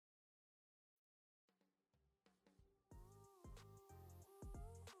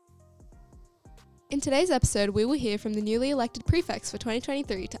In today's episode, we will hear from the newly elected prefects for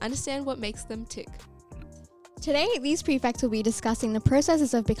 2023 to understand what makes them tick. Today, these prefects will be discussing the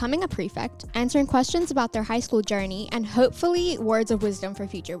processes of becoming a prefect, answering questions about their high school journey, and hopefully words of wisdom for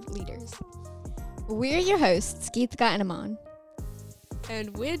future leaders. We're your hosts, Geetika and Aman.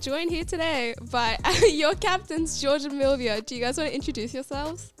 And we're joined here today by your captains, George and Milvia. Do you guys want to introduce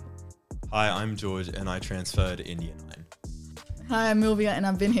yourselves? Hi, I'm George and I transferred in year 9. Hi, I'm Milvia and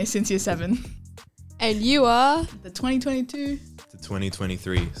I've been here since year 7. And you are? The 2022 to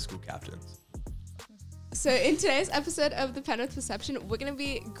 2023 school captains. So in today's episode of The Pen with Perception, we're going to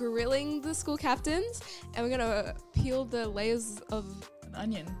be grilling the school captains and we're going to peel the layers of an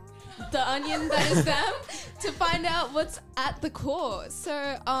onion. The onion that is them to find out what's at the core.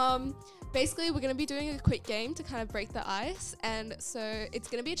 So basically we're going to be doing a quick game to kind of break the ice, and so it's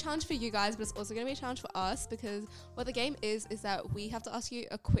going to be a challenge for you guys, but it's also going to be a challenge for us, because what the game is that we have to ask you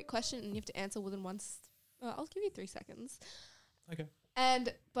a quick question and you have to answer within I'll give you 3 seconds. Okay.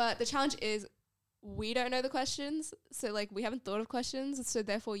 But the challenge is we don't know the questions, so like we haven't thought of questions, so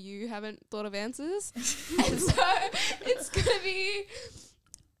therefore you haven't thought of answers. And so it's going to be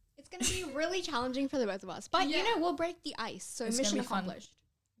really challenging for the both of us, but we'll break the ice, so It's mission gonna be fun. accomplished.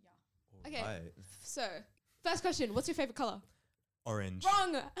 Okay. Right. So, first question, what's your favorite color? Orange.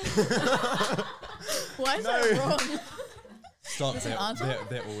 Wrong. Why is No. that wrong? Stop. That's an answer?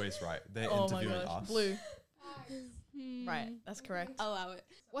 They're always right. They're Oh my interviewing gosh. us. Blue. Right, that's correct. I'll allow it.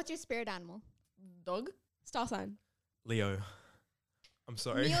 What's your spirit animal? Dog. Star sign. Leo. I'm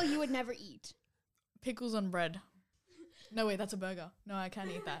sorry. Meal you would never eat. Pickles on bread. No, wait, that's a burger. No, I can't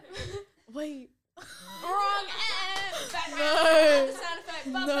eat that. Wait. Wrong. No. The sound effect.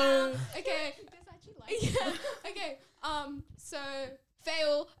 No. Okay. Yeah. Okay. So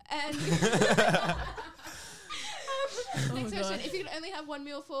fail and. Next question. gosh. If you could only have one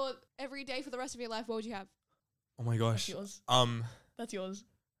meal for every day for the rest of your life, what would you have? Oh my That's gosh. yours. Um. That's yours.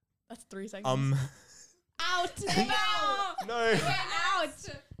 That's 3 seconds. Out. No. Get out.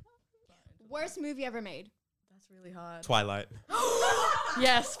 Worst movie ever made. That's really hard. Twilight.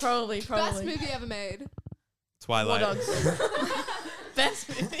 Yes, probably. Best movie ever made. War Twilight. Dogs. Best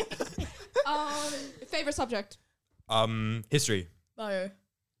movie. Favorite subject. History. Bio.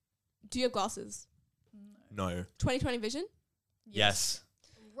 Do you have glasses? No. 2020 vision. Yes.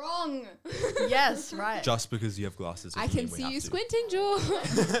 Wrong. Yes, right. Just because you have glasses. I doesn't can mean we see have you to. squinting, George.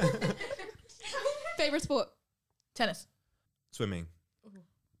 Favorite sport. Tennis. Swimming.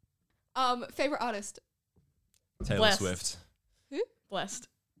 Favorite artist. Taylor Blessed. Swift. Blessed.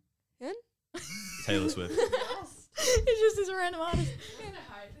 Taylor Swift. It's just this random artist.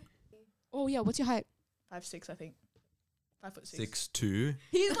 Oh yeah, what's your height? 5'6", I think. 5'6". 6'2".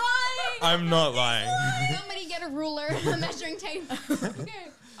 He's lying. I'm not lying. Somebody get a ruler, a measuring tape. Okay.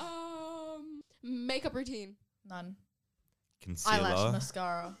 Makeup routine. None. Concealer. Eyelash,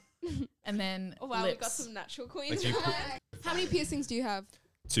 mascara, and then Oh wow, lips. we got some natural queens. Like you put- How many piercings do you have?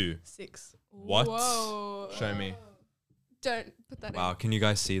 2. 6. What? Whoa. Show me. Don't put that Wow, can you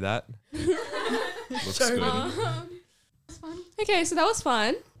guys see that? Looks Show good. me. Okay, so that was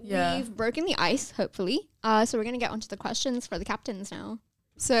fun. Yeah. We've broken the ice, hopefully. So we're going to get onto the questions for the captains now.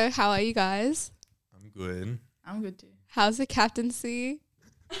 So how are you guys? I'm good. I'm good too. How's the captaincy?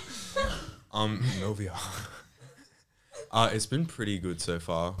 Milvia. It's been pretty good so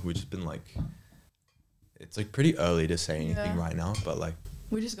far. We've just been like, it's like pretty early to say anything Yeah. right now, but like,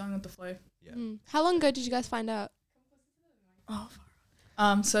 We're just going with the flow. yeah. How long ago did you guys find out?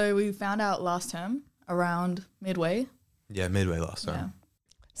 So we found out last term around midway. Yeah, midway last Yeah. time.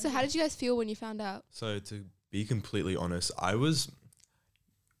 So how did you guys feel when you found out? So to be completely honest,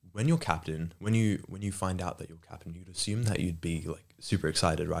 when you're captain, when you find out that you're captain, you'd assume that you'd be like super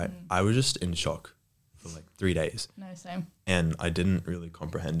excited, right? I was just in shock for like 3 days, No, same. and I didn't really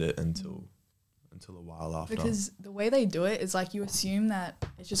comprehend it until a while after. Because the way they do it is like you assume that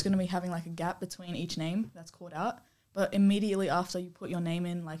it's just going to be having like a gap between each name that's called out. But immediately after you put your name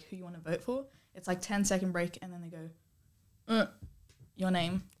in, like who you want to vote for, it's like 10-second break, and then they go, your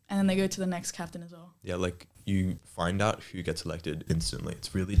name. And then they go to the next captain as well. Yeah, like you find out who gets elected instantly.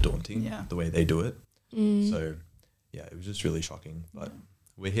 It's really daunting the way they do it. So yeah, it was just really shocking. But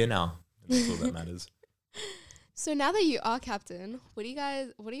we're here now. And that's all that matters. So now that you are captain, what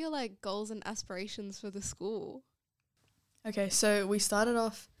are your like goals and aspirations for the school? Okay, so we started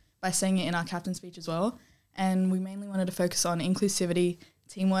off by saying it in our captain speech as well. And we mainly wanted to focus on inclusivity,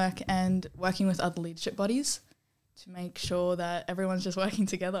 teamwork, and working with other leadership bodies to make sure that everyone's just working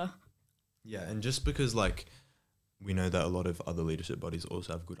together. Yeah, and just because like we know that a lot of other leadership bodies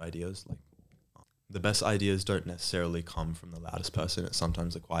also have good ideas, like the best ideas don't necessarily come from the loudest person. It's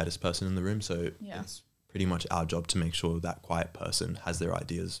sometimes the quietest person in the room. So it's pretty much our job to make sure that quiet person has their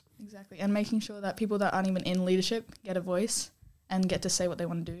ideas. Exactly. And making sure that people that aren't even in leadership get a voice and get to say what they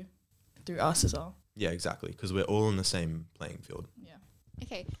want to do through us as well. Yeah, exactly. Because we're all in the same playing field. Yeah.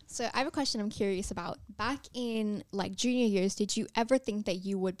 Okay, so I have a question I'm curious about. Back in like junior years, did you ever think that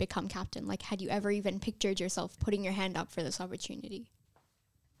you would become captain? Like, had you ever even pictured yourself putting your hand up for this opportunity?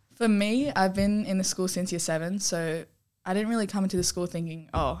 For me, I've been in the school since year 7, so I didn't really come into the school thinking,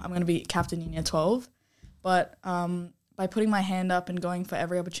 oh, I'm going to be captain in year 12. But by putting my hand up and going for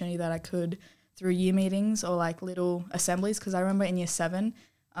every opportunity that I could through year meetings or like little assemblies, because I remember in year 7,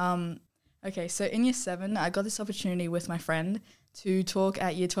 so in year 7, I got this opportunity with my friend to talk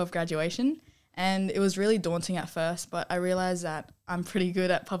at year 12 graduation, and it was really daunting at first, but I realized that I'm pretty good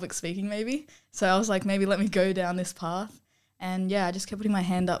at public speaking maybe. So I was like, maybe let me go down this path. And yeah, I just kept putting my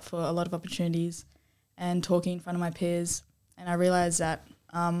hand up for a lot of opportunities and talking in front of my peers. And I realized that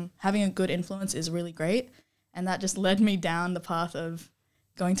having a good influence is really great. And that just led me down the path of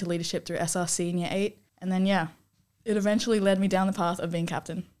going to leadership through SRC in year 8. And then, yeah, it eventually led me down the path of being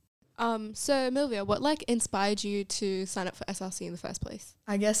captain. So Milvia, what like inspired you to sign up for SRC in the first place?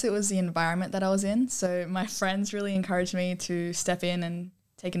 I guess it was the environment that I was in. So my friends really encouraged me to step in and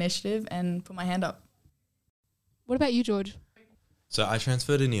take initiative and put my hand up. What about you, George? So I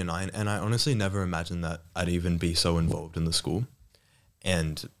transferred in year 9, and I honestly never imagined that I'd even be so involved in the school.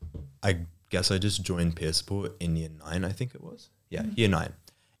 And I guess I just joined peer support in year 9, I think it was. Yeah, year 9.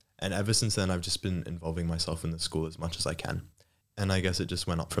 And ever since then, I've just been involving myself in the school as much as I can. And I guess it just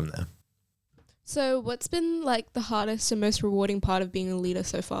went up from there. So what's been like the hardest and most rewarding part of being a leader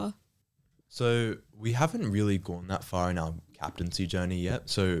so far? So we haven't really gone that far in our captaincy journey yet.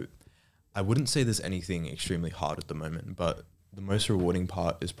 So I wouldn't say there's anything extremely hard at the moment, but the most rewarding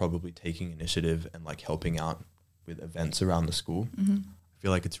part is probably taking initiative and like helping out with events around the school. I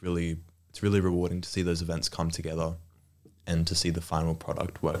feel like it's really rewarding to see those events come together and to see the final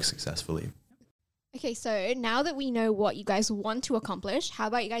product work successfully. Okay, so now that we know what you guys want to accomplish, how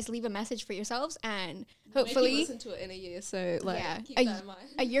about you guys leave a message for yourselves, and hopefully listen to it in a year, so like keep a, that in mind.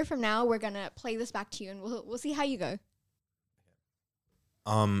 a year from now we're gonna play this back to you, and we'll see how you go.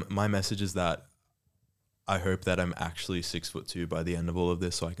 My message is that I hope that I'm actually 6'2" by the end of all of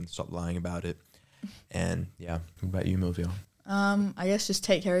this, so I can stop lying about it. And yeah, what about you, Milvia? I guess just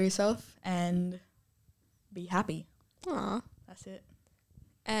take care of yourself and be happy. Aw. That's it.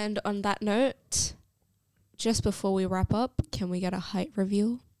 And on that note, just before we wrap up, can we get a height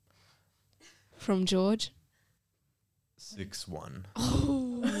reveal from George? 6'1".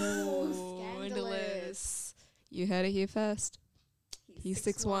 Oh, scandalous. You heard it here first. He's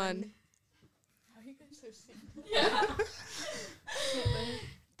 6'1".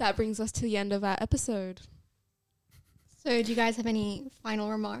 That brings us to the end of our episode. So do you guys have any final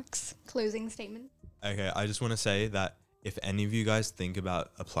remarks, closing statement? Okay, I just want to say that if any of you guys think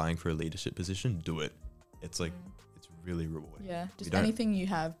about applying for a leadership position, do it. It's like, it's really rewarding. Yeah, just anything you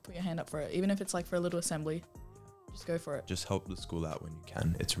have, put your hand up for it. Even if it's like for a little assembly, just go for it. Just help the school out when you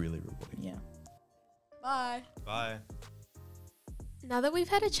can. It's really rewarding. Yeah. Bye. Bye. Now that we've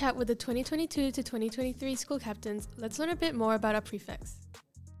had a chat with the 2022 to 2023 school captains, let's learn a bit more about our prefects.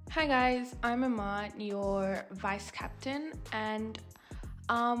 Hi guys, I'm Amat, your vice captain, and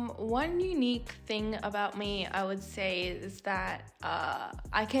one unique thing about me, I would say, is that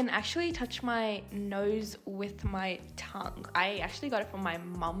I can actually touch my nose with my tongue. I actually got it from my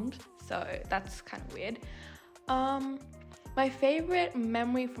mum, so that's kind of weird. My favorite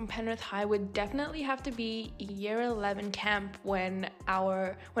memory from Penrith High would definitely have to be year 11 camp when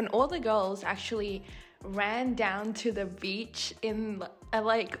all the girls actually ran down to the beach at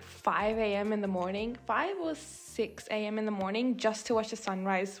like 5 a.m. in the morning, 5 or 6 a.m. in the morning, just to watch the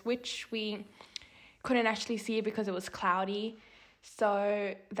sunrise, which we couldn't actually see because it was cloudy.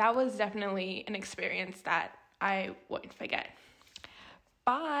 So that was definitely an experience that I won't forget.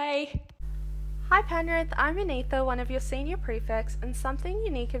 Bye! Hi Penrith, I'm Anita, one of your senior prefects, and something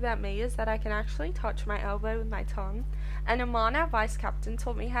unique about me is that I can actually touch my elbow with my tongue, and Aman, our vice captain,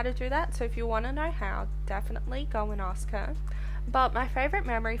 taught me how to do that, so if you want to know how, definitely go and ask her. But my favourite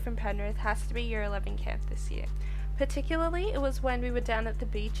memory from Penrith has to be year 11 camp this year. Particularly, it was when we were down at the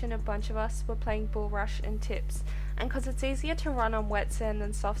beach and a bunch of us were playing bull rush and tips, and because it's easier to run on wet sand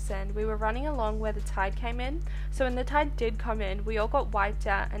than soft sand, we were running along where the tide came in. So when the tide did come in, we all got wiped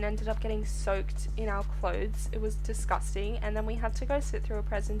out and ended up getting soaked in our clothes. It was disgusting, and then we had to go sit through a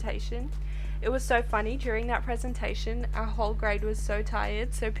presentation. It was so funny. During that presentation, our whole grade was so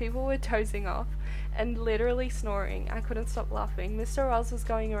tired, so people were dozing off and literally snoring. I couldn't stop laughing. Mr. Wells was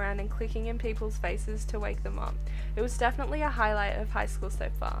going around and clicking in people's faces to wake them up. It was definitely a highlight of high school so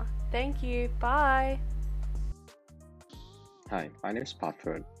far. Thank you. Bye. Hi, my name is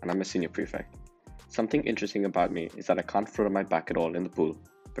Patford, and I'm a senior prefect. Something interesting about me is that I can't float on my back at all in the pool,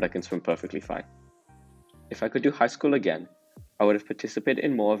 but I can swim perfectly fine. If I could do high school again, I would have participated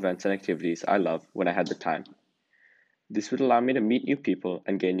in more events and activities I love when I had the time. This would allow me to meet new people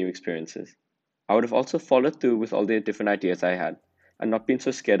and gain new experiences. I would have also followed through with all the different ideas I had, and not been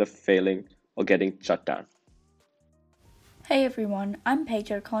so scared of failing or getting shut down. Hey everyone, I'm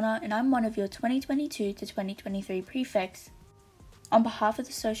Paige O'Connor and I'm one of your 2022 to 2023 prefects. On behalf of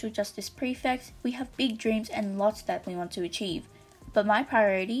the Social Justice Prefects, we have big dreams and lots that we want to achieve, but my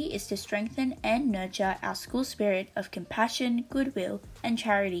priority is to strengthen and nurture our school spirit of compassion, goodwill, and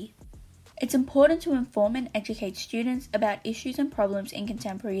charity. It's important to inform and educate students about issues and problems in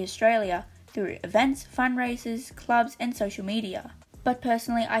contemporary Australia through events, fundraisers, clubs, and social media. But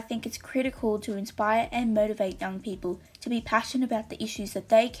personally, I think it's critical to inspire and motivate young people to be passionate about the issues that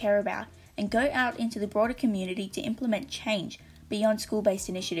they care about and go out into the broader community to implement change beyond school-based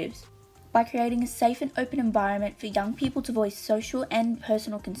initiatives. By creating a safe and open environment for young people to voice social and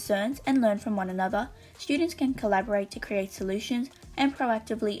personal concerns and learn from one another, students can collaborate to create solutions and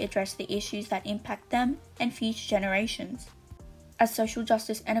proactively address the issues that impact them and future generations. As Social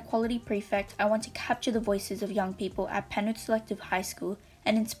Justice and Equality Prefect, I want to capture the voices of young people at Penrith Selective High School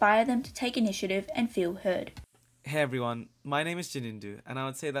and inspire them to take initiative and feel heard. Hey everyone, my name is Janindu, and I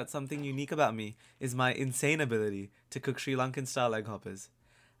would say that something unique about me is my insane ability to cook Sri Lankan style egg hoppers.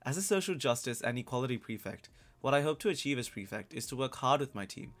 As a Social Justice and Equality Prefect, what I hope to achieve as Prefect is to work hard with my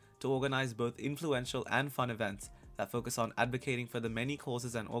team to organise both influential and fun events that focus on advocating for the many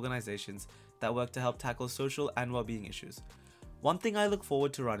causes and organisations that work to help tackle social and well-being issues. One thing I look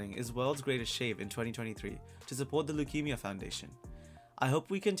forward to running is World's Greatest Shave in 2023 to support the Leukemia Foundation. I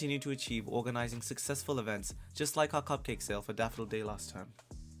hope we continue to achieve organising successful events just like our cupcake sale for Daffodil Day last term.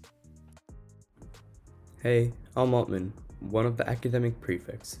 Hey, I'm Ottman, one of the academic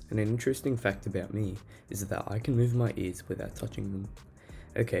prefects, and an interesting fact about me is that I can move my ears without touching them.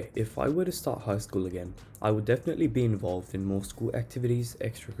 Okay, if I were to start high school again, I would definitely be involved in more school activities,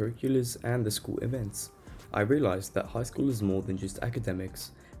 extracurriculars, and the school events. I realised that high school is more than just academics,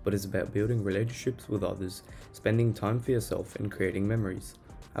 but is about building relationships with others, spending time for yourself, and creating memories.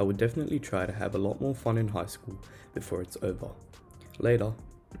 I would definitely try to have a lot more fun in high school before it's over. Later.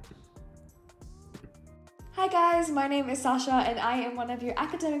 Hi guys, my name is Sasha and I am one of your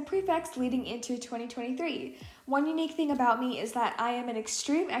academic prefects leading into 2023. One unique thing about me is that I am an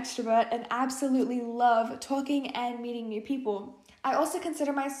extreme extrovert and absolutely love talking and meeting new people. I also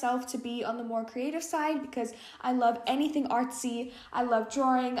consider myself to be on the more creative side because I love anything artsy, I love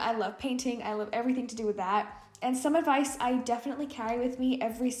drawing, I love painting, I love everything to do with that. And some advice I definitely carry with me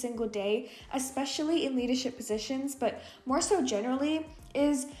every single day, especially in leadership positions, but more so generally,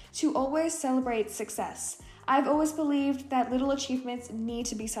 is to always celebrate success. I've always believed that little achievements need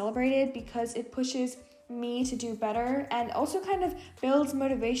to be celebrated because it pushes me to do better and also kind of builds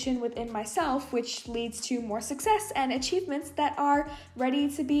motivation within myself, which leads to more success and achievements that are ready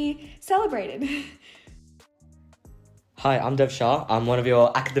to be celebrated. Hi, I'm Dev Shah. I'm one of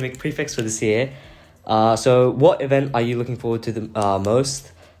your academic prefects for this year. So what event are you looking forward to the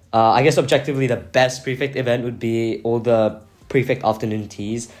most? I guess objectively the best prefect event would be all the prefect afternoon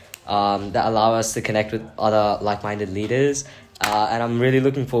teas that allow us to connect with other like-minded leaders. And I'm really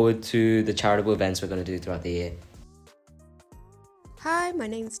looking forward to the charitable events we're going to do throughout the year. Hi, my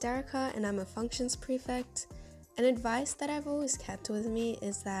name is Derica and I'm a functions prefect. An advice that I've always kept with me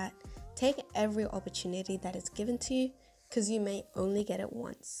is that take every opportunity that is given to you because you may only get it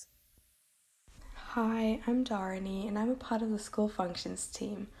once. Hi, I'm Darani and I'm a part of the school functions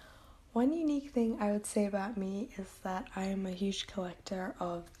team. One unique thing I would say about me is that I am a huge collector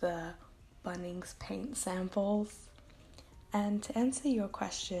of the Bunnings paint samples. And to answer your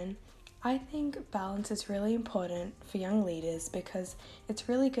question, I think balance is really important for young leaders because it's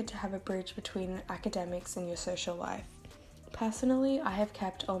really good to have a bridge between academics and your social life. Personally, I have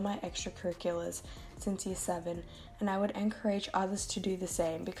kept all my extracurriculars since year 7 and I would encourage others to do the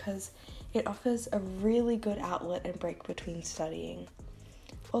same because it offers a really good outlet and break between studying.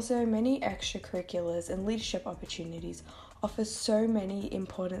 Also, many extracurriculars and leadership opportunities offers so many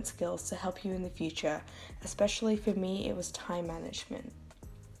important skills to help you in the future, especially for me, it was time management.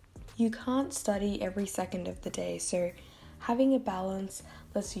 You can't study every second of the day, so having a balance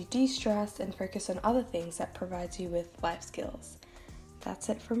lets you de-stress and focus on other things that provides you with life skills. That's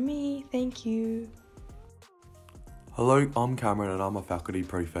it from me, thank you. Hello, I'm Cameron and I'm a faculty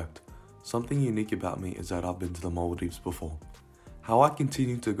prefect. Something unique about me is that I've been to the Maldives before. How I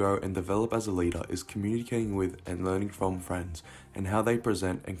continue to grow and develop as a leader is communicating with and learning from friends and how they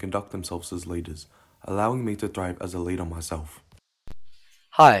present and conduct themselves as leaders, allowing me to thrive as a leader myself.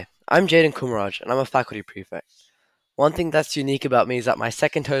 Hi, I'm Jaden Kumaraj and I'm a faculty prefect. One thing that's unique about me is that my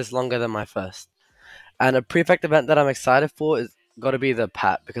second toe is longer than my first. And a prefect event that I'm excited for is got to be the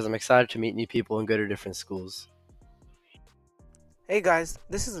PAT because I'm excited to meet new people and go to different schools. Hey guys,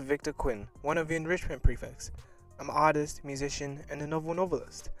 this is Victor Quinn, one of the enrichment prefects. I'm an artist, musician, and a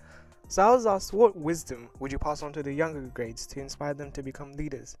novelist. So I was asked, what wisdom would you pass on to the younger grades to inspire them to become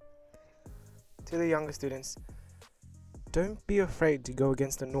leaders? To the younger students, don't be afraid to go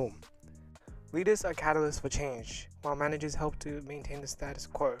against the norm. Leaders are catalysts for change, while managers help to maintain the status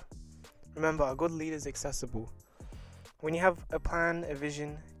quo. Remember, a good leader is accessible. When you have a plan, a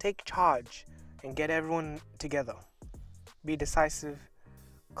vision, take charge and get everyone together. Be decisive,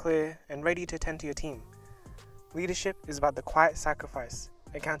 clear, and ready to tend to your team. Leadership is about the quiet sacrifice,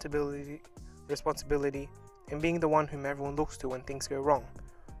 accountability, responsibility, and being the one whom everyone looks to when things go wrong.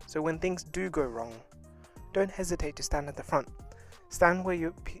 So when things do go wrong, don't hesitate to stand at the front. Stand where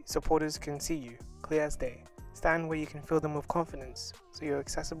your supporters can see you, clear as day. Stand where you can fill them with confidence, so you're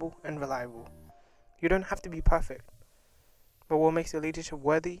accessible and reliable. You don't have to be perfect, but what makes your leadership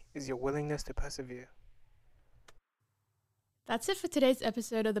worthy is your willingness to persevere. That's it for today's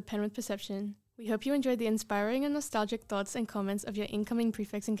episode of the Pen with Perception. We hope you enjoyed the inspiring and nostalgic thoughts and comments of your incoming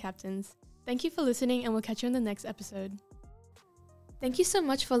prefects and captains. Thank you for listening, and we'll catch you in the next episode. Thank you so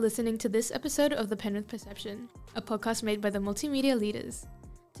much for listening to this episode of the Pen with Perception, a podcast made by the Multimedia Leaders.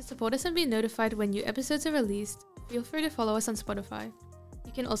 To support us and be notified when new episodes are released, feel free to follow us on Spotify.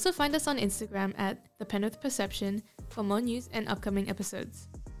 You can also find us on Instagram at The Pen with Perception for more news and upcoming episodes.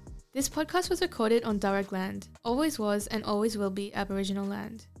 This podcast was recorded on Darug land, always was and always will be Aboriginal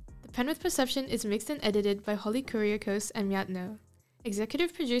land. The Pen with Perception is mixed and edited by Holly Kuriakos and Miat No.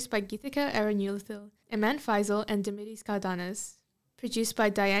 Executive produced by Geethika Aranulithil, Iman Faisal and Dimitis Kardanas. Produced by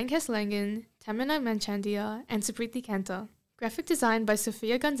Diane Keslangan, Tamina Manchandia and Supriti Kanta. Graphic design by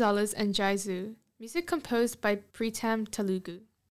Sofia Gonzalez and Jai Zhu. Music composed by Pritam Telugu.